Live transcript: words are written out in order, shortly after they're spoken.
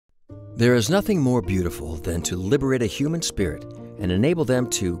There is nothing more beautiful than to liberate a human spirit and enable them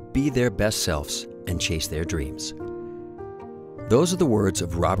to be their best selves and chase their dreams. Those are the words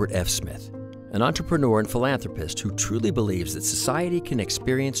of Robert F. Smith, an entrepreneur and philanthropist who truly believes that society can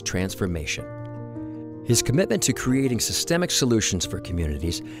experience transformation. His commitment to creating systemic solutions for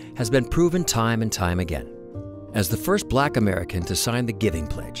communities has been proven time and time again. As the first Black American to sign the Giving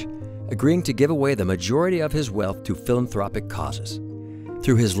Pledge, agreeing to give away the majority of his wealth to philanthropic causes,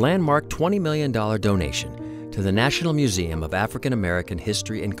 through his landmark $20 million donation to the National Museum of African American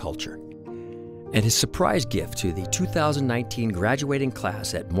History and Culture, and his surprise gift to the 2019 graduating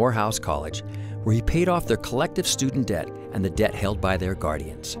class at Morehouse College, where he paid off their collective student debt and the debt held by their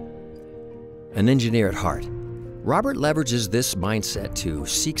guardians. An engineer at heart, Robert leverages this mindset to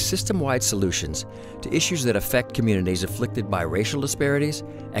seek system-wide solutions to issues that affect communities afflicted by racial disparities,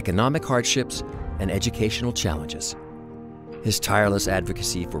 economic hardships, and educational challenges. His tireless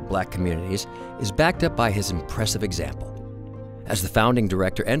advocacy for Black communities is backed up by his impressive example. As the founding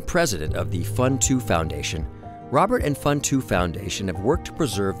director and president of the Fund 2 Foundation, Robert and Fund 2 Foundation have worked to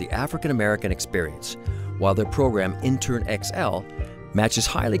preserve the African American experience, while their program Intern XL matches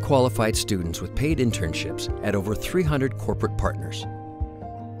highly qualified students with paid internships at over 300 corporate partners.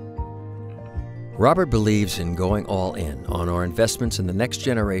 Robert believes in going all in on our investments in the next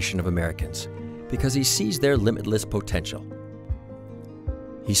generation of Americans because he sees their limitless potential.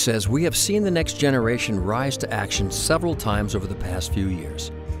 He says, "We have seen the next generation rise to action several times over the past few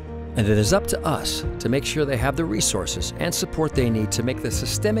years, and it is up to us to make sure they have the resources and support they need to make the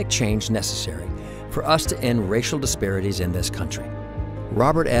systemic change necessary for us to end racial disparities in this country."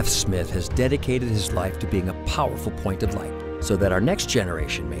 Robert F. Smith has dedicated his life to being a powerful point of light so that our next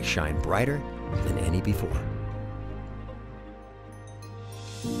generation may shine brighter than any before.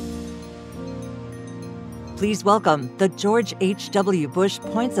 Please welcome the George H.W. Bush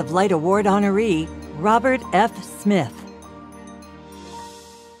Points of Light Award honoree, Robert F. Smith.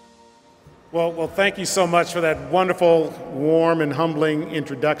 Well, thank you so much for that wonderful, warm, and humbling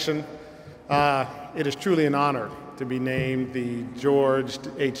introduction. It is truly an honor to be named the George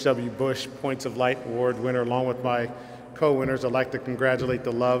H.W. Bush Points of Light Award winner, along with my co-winners. I'd like to congratulate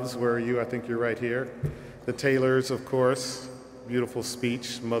the Loves. Where are you? I think you're right here. The Taylors, of course. Beautiful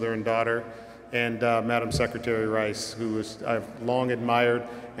speech, mother and daughter. And Madam Secretary Rice, who I've long admired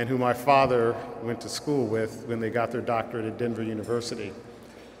and who my father went to school with when they got their doctorate at Denver University.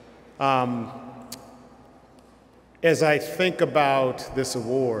 As I think about this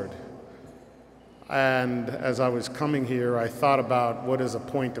award, and as I was coming here, I thought about what is a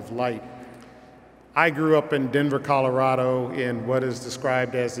point of light. I grew up in Denver, Colorado, in what is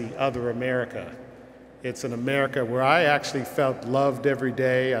described as the other America. It's an America where I actually felt loved every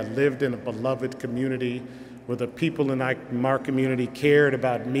day. I lived in a beloved community where the people in our community cared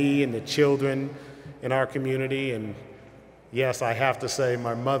about me and the children in our community. And yes, I have to say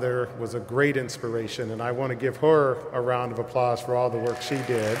my mother was a great inspiration, and I want to give her a round of applause for all the work she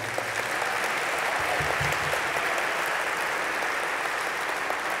did.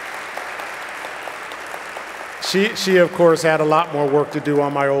 She, of course, had a lot more work to do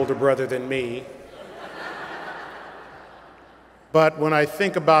on my older brother than me. But when I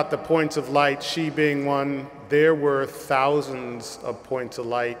think about the points of light, she being one, there were thousands of points of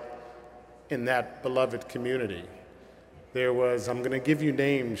light in that beloved community. There was, I'm going to give you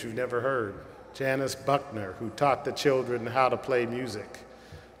names you've never heard. Janice Buckner, who taught the children how to play music.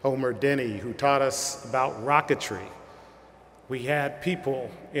 Homer Denny, who taught us about rocketry. We had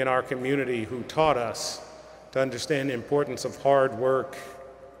people in our community who taught us to understand the importance of hard work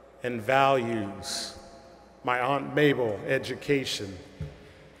and values. My Aunt Mabel, education.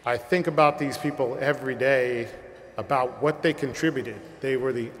 I think about these people every day, about what they contributed. They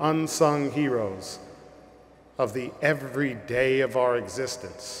were the unsung heroes of the everyday of our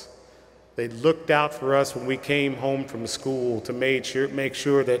existence. They looked out for us when we came home from school to make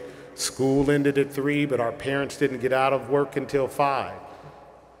sure that school ended at 3, but our parents didn't get out of work until 5.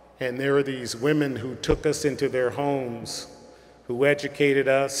 And there were these women who took us into their homes, who educated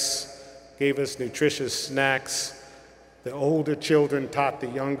us, gave us nutritious snacks. The older children taught the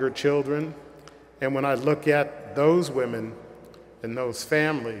younger children. And when I look at those women and those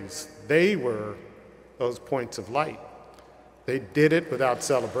families, they were those points of light. They did it without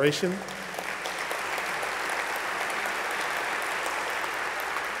celebration.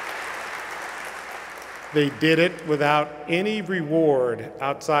 They did it without any reward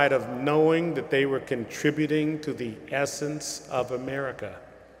outside of knowing that they were contributing to the essence of America.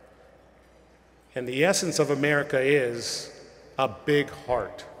 And the essence of America is a big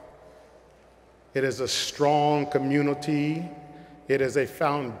heart. It is a strong community. It is a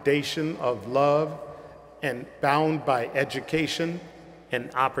foundation of love and bound by education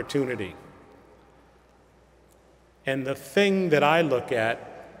and opportunity. And the thing that I look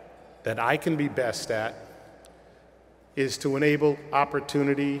at, that I can be best at, is to enable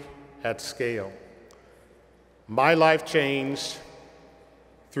opportunity at scale. My life changed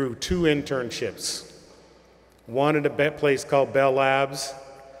through 2 internships. One at a place called Bell Labs,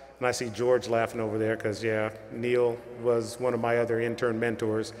 and I see George laughing over there because, yeah, Neil was one of my other intern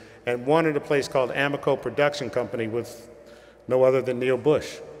mentors, and one at a place called Amico Production Company with no other than Neil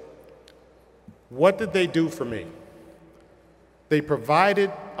Bush. What did they do for me? They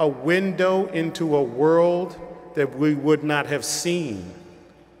provided a window into a world that we would not have seen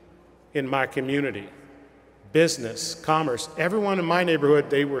in my community. Business, commerce, everyone in my neighborhood,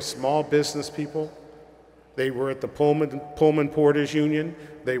 they were small business people. They were at the Pullman Porters Union.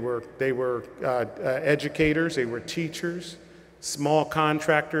 They were educators, they were teachers, small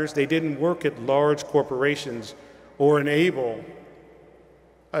contractors. They didn't work at large corporations or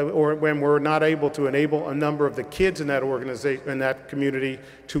when we're not able to enable a number of the kids in that organization, in that community,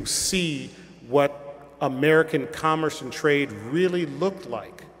 to see what American commerce and trade really looked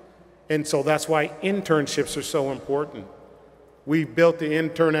like. And so that's why internships are so important. We built the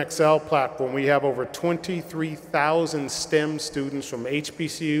Intern XL platform. We have over 23,000 STEM students from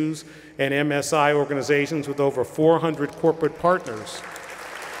HBCUs and MSI organizations with over 400 corporate partners.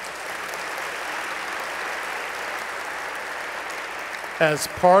 As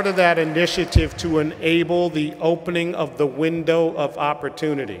part of that initiative to enable the opening of the window of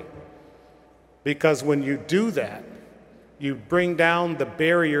opportunity. Because when you do that, you bring down the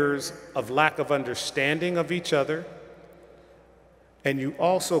barriers of lack of understanding of each other, and you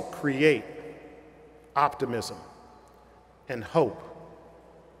also create optimism and hope.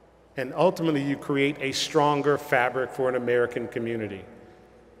 And ultimately, you create a stronger fabric for an American community.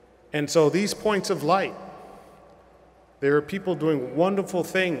 And so these points of light, there are people doing wonderful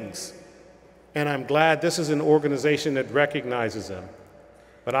things, and I'm glad this is an organization that recognizes them.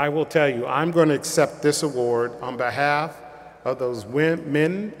 But I will tell you, I'm going to accept this award on behalf of those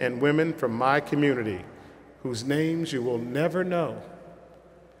men and women from my community whose names you will never know,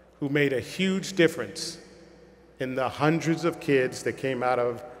 who made a huge difference in the hundreds of kids that came out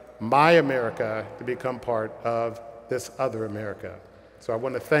of my America to become part of this other America. So I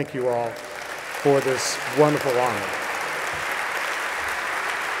want to thank you all for this wonderful honor.